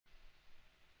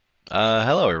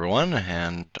Hello everyone,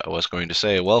 and I was going to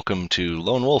say welcome to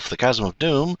Lone Wolf, the Chasm of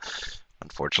Doom.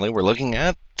 Unfortunately, we're looking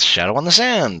at Shadow on the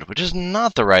Sand, which is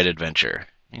not the right adventure.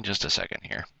 In just a second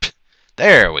here.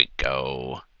 There we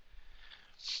go.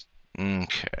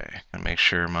 Okay, gonna make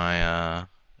sure my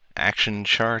action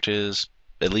chart is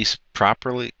at least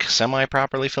properly,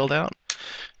 semi-properly filled out.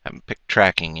 Haven't picked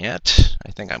tracking yet.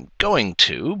 I think I'm going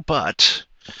to, but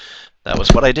that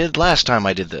was what I did last time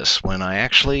I did this, when I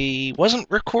actually wasn't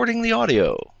recording the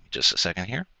audio. Just a second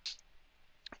here.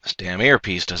 This damn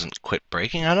earpiece doesn't quit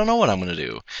breaking. I don't know what I'm going to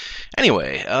do.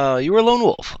 Anyway, you are Lone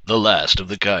Wolf, the last of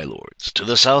the Guy Lords. To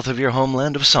the south of your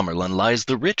homeland of Summerland lies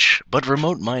the rich but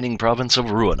remote mining province of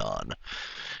Ruanon.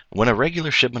 When a regular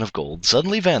shipment of gold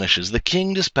suddenly vanishes, the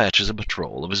king dispatches a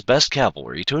patrol of his best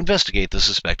cavalry to investigate the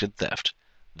suspected theft.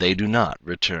 They do not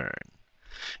return.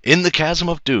 In the Chasm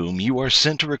of Doom, you are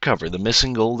sent to recover the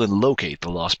missing gold and locate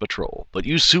the lost patrol, but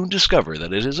you soon discover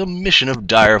that it is a mission of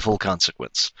direful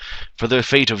consequence, for the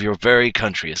fate of your very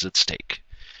country is at stake.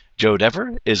 Joe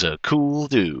Dever is a cool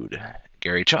dude.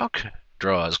 Gary Chalk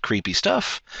draws creepy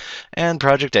stuff, and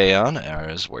Project Aeon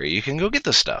is where you can go get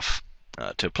the stuff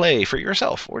to play for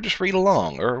yourself, or just read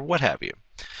along, or what have you.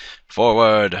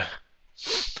 Forward!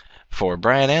 For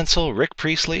Brian Ansell, Rick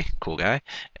Priestley, cool guy,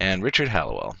 and Richard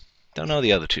Hallowell. Don't know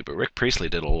the other two, but Rick Priestley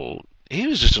did a little. He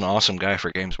was just an awesome guy for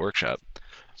Games Workshop.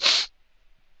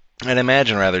 I'd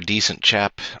imagine rather decent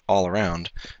chap all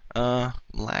around.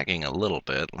 Lagging a little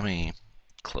bit. Let me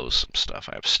close some stuff.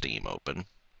 I have Steam open.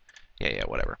 Yeah,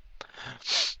 whatever.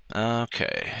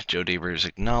 Okay, Joe Deaver's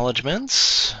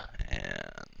acknowledgments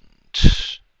and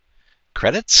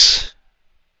credits.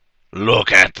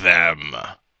 Look at them.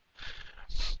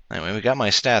 Anyway, we got my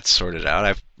stats sorted out.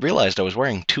 I've realized I was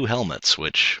wearing two helmets,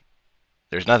 which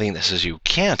there's nothing that says you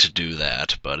can't do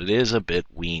that, but it is a bit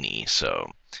weenie,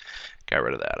 so got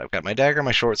rid of that. I've got my dagger,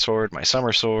 my short sword, my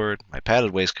summer sword, my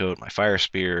padded waistcoat, my fire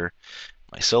spear,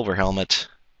 my silver helmet,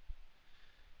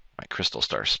 my crystal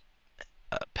star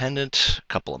pendant, a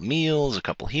couple of meals, a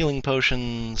couple healing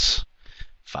potions,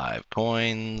 5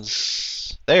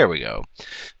 coins. There we go.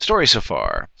 Story so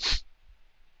far.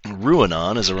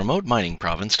 Ruanon is a remote mining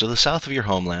province to the south of your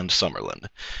homeland, Summerland.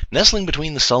 Nestling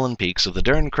between the sullen peaks of the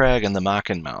Derncrag and the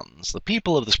Macan Mountains, the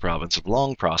people of this province have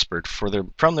long prospered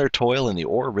from their toil in the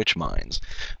ore-rich mines,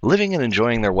 living and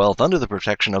enjoying their wealth under the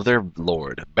protection of their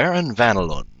lord, Baron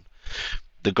Vanelon.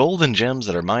 The gold and gems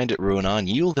that are mined at Ruanon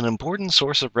yield an important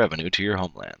source of revenue to your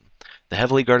homeland. The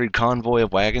heavily guarded convoy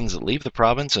of wagons that leave the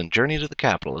province and journey to the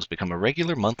capital has become a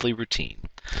regular monthly routine.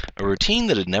 A routine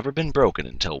that had never been broken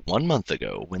until 1 month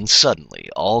ago, when suddenly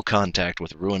all contact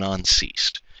with Ruanon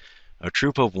ceased. A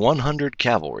troop of 100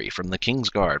 cavalry from the King's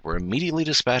Guard were immediately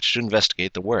dispatched to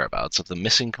investigate the whereabouts of the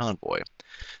missing convoy.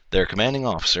 Their commanding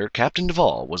officer, Captain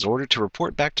Duvall, was ordered to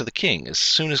report back to the king as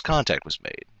soon as contact was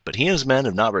made, but he and his men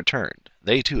have not returned.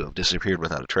 They too have disappeared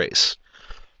without a trace.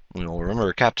 You'll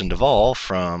remember Captain Duvall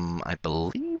from, I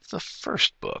believe, the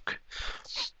first book.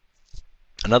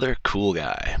 Another cool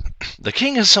guy. The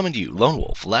king has summoned you, Lone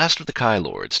Wolf, last of the Kai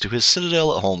Lords, to his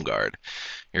citadel at Holmgard.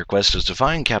 Your quest is to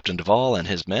find Captain Duvall and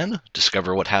his men,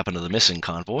 discover what happened to the missing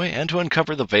convoy, and to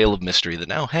uncover the veil of mystery that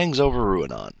now hangs over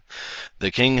Ruanon.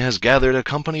 The king has gathered a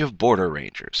company of border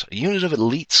rangers, a unit of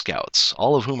elite scouts,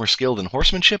 all of whom are skilled in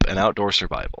horsemanship and outdoor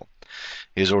survival.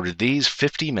 He has ordered these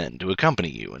 50 men to accompany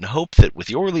you and hope that with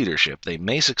your leadership they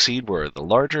may succeed where the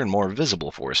larger and more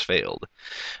visible force failed.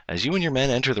 As you and your men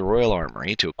enter the royal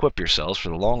armory to equip yourselves for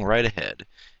the long ride ahead,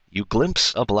 you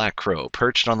glimpse a black crow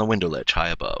perched on the window ledge high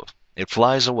above. It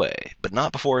flies away, but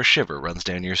not before a shiver runs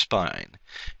down your spine.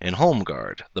 In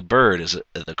Holmgard,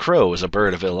 the crow is a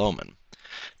bird of ill omen.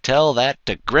 Tell that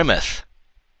to Grimmeth.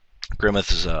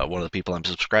 Grimmeth is one of the people I'm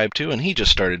subscribed to, and he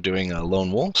just started doing a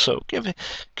Lone Wolf, so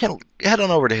head on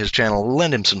over to his channel,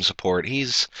 lend him some support.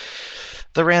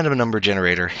 The random number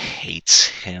generator hates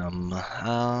him.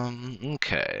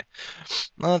 Okay.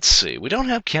 Let's see. We don't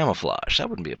have camouflage. That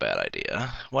wouldn't be a bad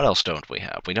idea. What else don't we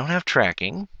have? We don't have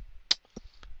tracking.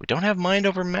 We don't have mind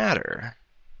over matter.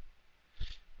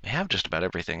 We have just about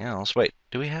everything else. Wait,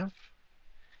 do we have?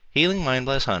 Healing,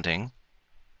 mindless, hunting.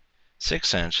 6th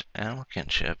sense, animal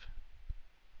kinship.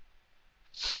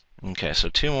 Okay, so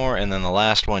 2 more, and then the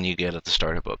last one you get at the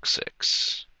start of book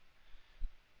 6.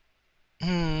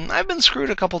 I've been screwed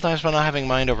a couple times by not having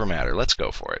mind over matter. Let's go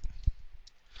for it.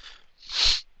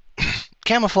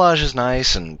 Camouflage is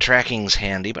nice, and tracking's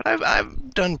handy, but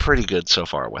I've done pretty good so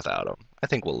far without them. I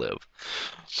think we'll live.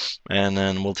 And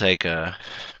then we'll take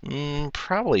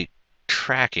probably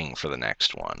tracking for the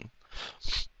next one.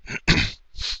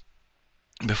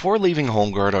 Before leaving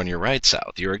Homeguard on your ride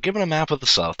south, you are given a map of the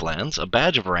Southlands, a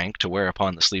badge of rank to wear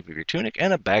upon the sleeve of your tunic,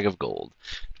 and a bag of gold.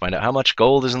 To find out how much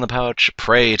gold is in the pouch,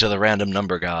 pray to the random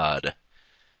number god.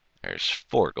 There's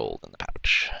 4 gold in the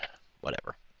pouch.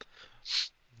 Whatever.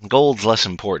 Gold's less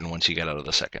important once you get out of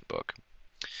the second book.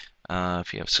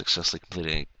 If you have successfully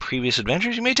completed any previous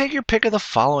adventures, you may take your pick of the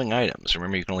following items.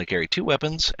 Remember, you can only carry 2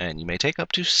 weapons, and you may take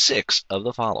up to 6 of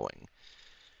the following: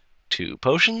 2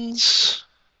 potions,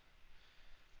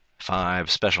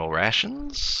 5 special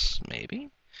rations, maybe,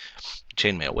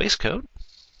 chainmail waistcoat,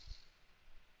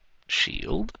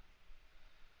 shield.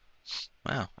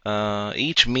 Wow.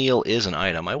 Each meal is an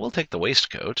item. I will take the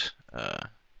waistcoat.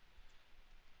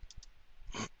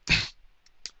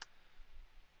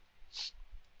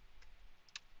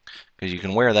 Because you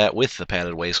can wear that with the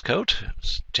padded waistcoat.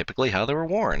 It's typically how they were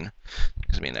worn.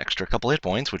 Gives me an extra couple hit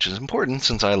points, which is important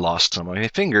since I lost some of my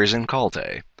fingers in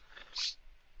Kalte.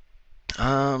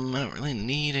 I don't really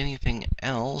need anything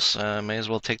else. May as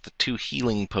well take the 2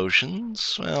 healing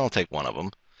potions. Well, I'll take one of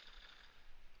them.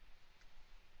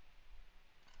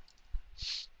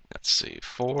 Let's see,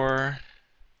 4.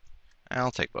 I'll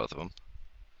take both of them.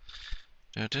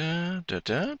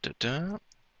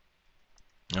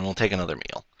 And we'll take another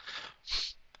meal.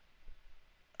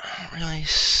 I don't really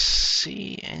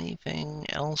see anything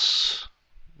else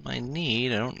I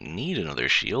need. I don't need another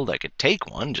shield. I could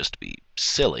take one just to be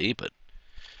silly, but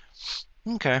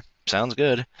okay, sounds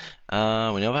good. We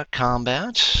know about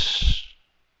combat.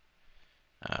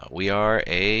 We are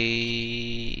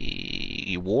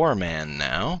a warman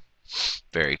now.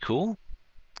 Very cool.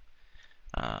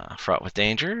 Fraught with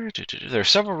danger. There are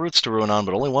several routes to Ruinon,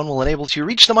 but only one will enable you to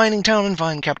reach the mining town and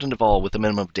find Captain Duvall with the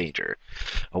minimum of danger.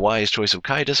 A wise choice of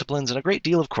Kai disciplines and a great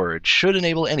deal of courage should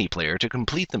enable any player to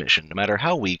complete the mission, no matter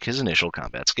how weak his initial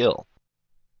combat skill.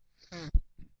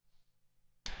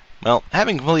 Well,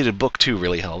 having completed Book 2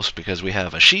 really helps, because we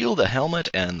have a shield, a helmet,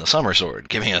 and the Summer Sword,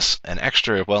 giving us an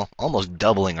extra, well, almost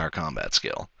doubling our combat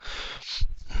skill.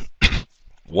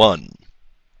 1.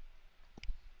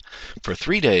 For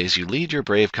 3 days, you lead your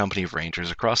brave company of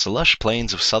rangers across the lush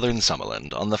plains of southern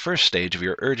Summerland on the first stage of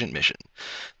your urgent mission.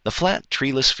 The flat,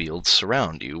 treeless fields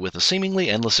surround you with a seemingly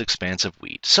endless expanse of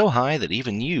wheat, so high that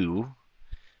even though you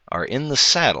are in the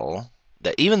saddle,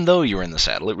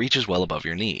 it reaches well above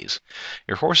your knees.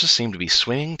 Your horses seem to be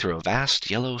swimming through a vast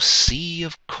yellow sea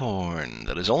of corn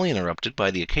that is only interrupted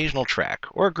by the occasional track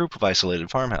or a group of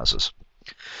isolated farmhouses.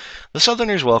 The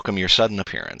Southerners welcome your sudden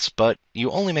appearance, but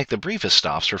you only make the briefest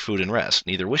stops for food and rest,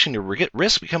 neither wishing to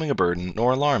risk becoming a burden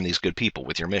nor alarm these good people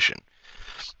with your mission.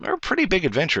 They're a pretty big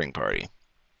adventuring party.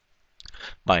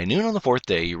 By noon on the 4th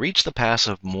day, you reach the pass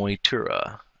of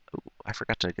Moitura. Ooh, I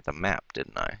forgot to get the map,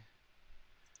 didn't I?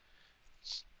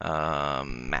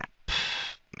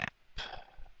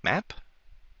 Map.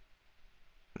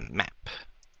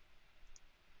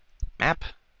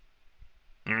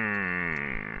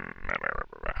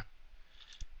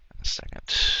 A second.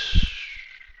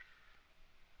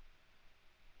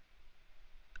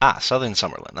 Southern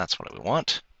Summerland. That's what we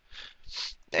want.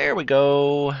 There we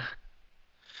go.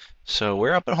 So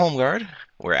we're up at Homeguard.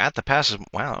 We're at the pass of...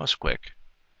 Wow, that was quick.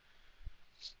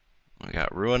 We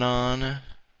got Ruinon.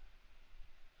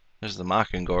 There's the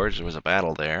Mocking Gorge. There was a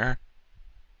battle there.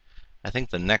 I think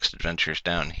the next adventure's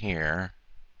down here.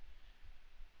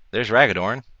 There's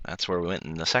Ragadorn. That's where we went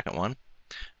in the second one.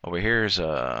 Over here's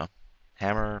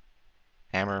Hammer.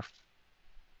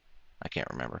 I can't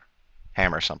remember.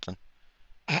 Hammer something.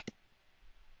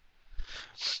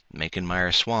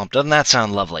 Makenmire Swamp. Doesn't that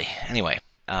sound lovely? Anyway,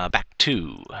 back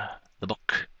to the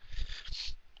book.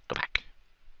 Go back.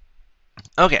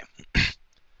 Okay.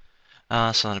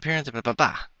 Sun appearance. Here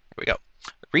we go.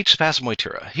 Reach the Pass of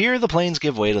Moitura. Here the plains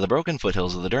give way to the broken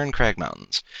foothills of the Derncrag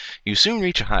Mountains. You soon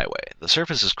reach a highway. The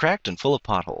surface is cracked and full of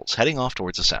potholes, heading off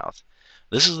towards the south.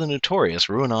 This is the notorious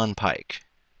Ruinon Pike.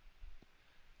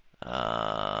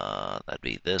 That'd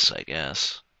be this, I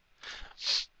guess.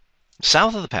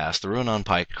 South of the pass, the Ruinon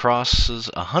Pike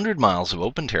crosses 100 miles of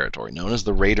open territory known as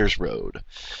the Raiders' Road.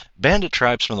 Bandit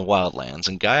tribes from the wildlands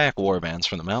and Gaiac warbands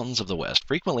from the mountains of the west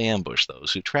frequently ambush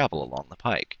those who travel along the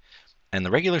pike, and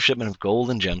the regular shipment of gold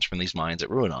and gems from these mines at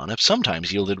Ruinon have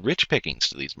sometimes yielded rich pickings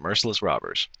to these merciless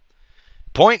robbers.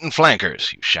 Point and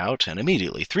flankers, you shout, and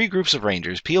immediately 3 groups of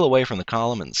rangers peel away from the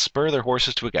column and spur their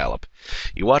horses to a gallop.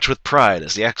 You watch with pride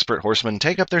as the expert horsemen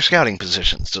take up their scouting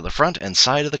positions to the front and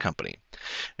side of the company.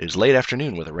 It is late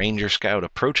afternoon when a ranger scout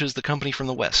approaches the company from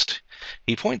the west.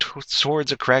 He points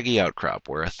towards a craggy outcrop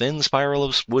where a thin spiral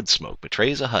of wood smoke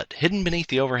betrays a hut hidden beneath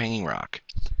the overhanging rock.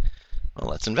 Well,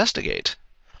 let's investigate.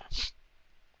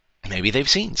 Maybe they've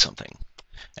seen something.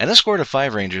 An escort of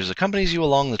 5 rangers accompanies you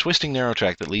along the twisting narrow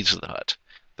track that leads to the hut.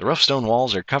 The rough stone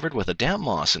walls are covered with a damp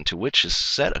moss into which is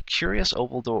set a curious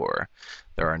oval door.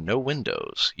 There are no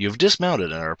windows. You have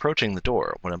dismounted and are approaching the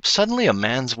door when suddenly a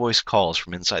man's voice calls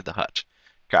from inside the hut.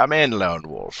 "Come in, Lone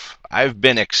Wolf. I've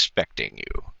been expecting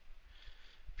you."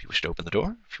 If you wish to open the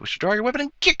door, if you wish to draw your weapon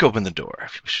and kick open the door,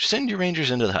 if you wish to send your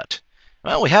rangers into the hut,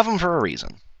 well, we have them for a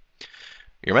reason.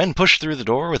 Your men push through the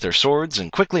door with their swords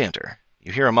and quickly enter.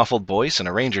 You hear a muffled voice, and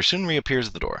a ranger soon reappears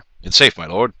at the door. "It's safe, my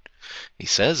lord," he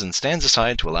says, and stands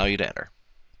aside to allow you to enter.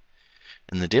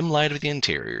 In the dim light of the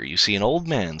interior, you see an old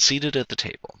man seated at the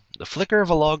table. The flicker of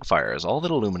a log fire is all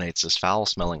that illuminates this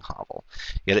foul-smelling hovel,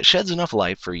 yet it sheds enough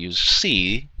light for you to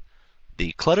see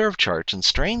the clutter of charts and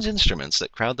strange instruments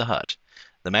that crowd the hut.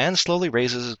 The man slowly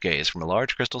raises his gaze from a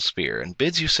large crystal sphere and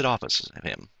bids you sit opposite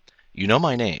him. "You know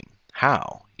my name.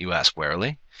 How?" you ask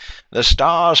warily. "The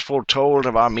stars foretold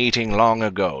of our meeting long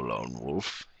ago, Lone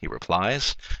Wolf," he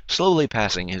replies, slowly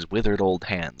passing his withered old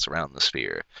hands around the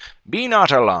sphere. "Be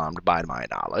not alarmed by my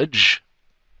knowledge,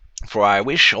 for I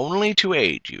wish only to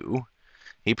aid you."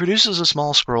 He produces a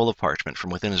small scroll of parchment from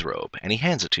within his robe, and he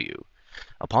hands it to you.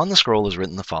 Upon the scroll is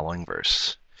written the following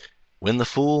verse. "When the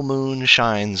full moon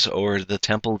shines o'er the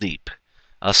temple deep,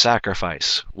 a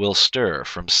sacrifice will stir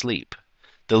from sleep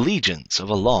the legions of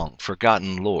a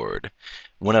long-forgotten lord.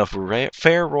 When a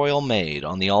fair royal maid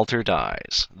on the altar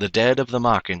dies, the dead of the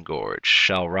Mockin Gorge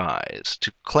shall rise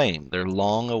to claim their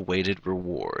long-awaited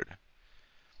reward."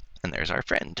 And there's our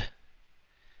friend.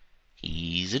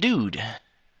 He's a dude.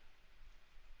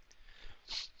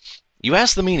 You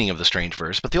ask the meaning of the strange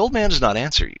verse, but the old man does not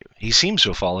answer you. He seems to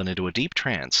have fallen into a deep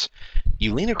trance.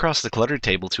 You lean across the cluttered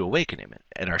table to awaken him,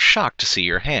 and are shocked to see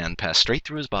your hand pass straight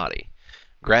through his body.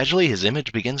 Gradually his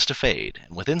image begins to fade,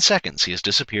 and within seconds he has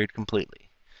disappeared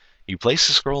completely. You place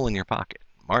the scroll in your pocket.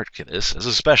 Mark this as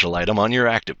a special item on your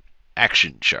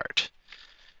action chart.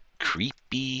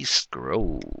 Creepy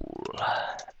scroll.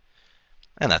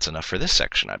 And that's enough for this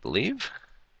section, I believe.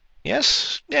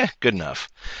 Yes? Yeah, good enough.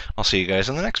 I'll see you guys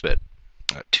in the next bit.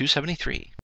 273.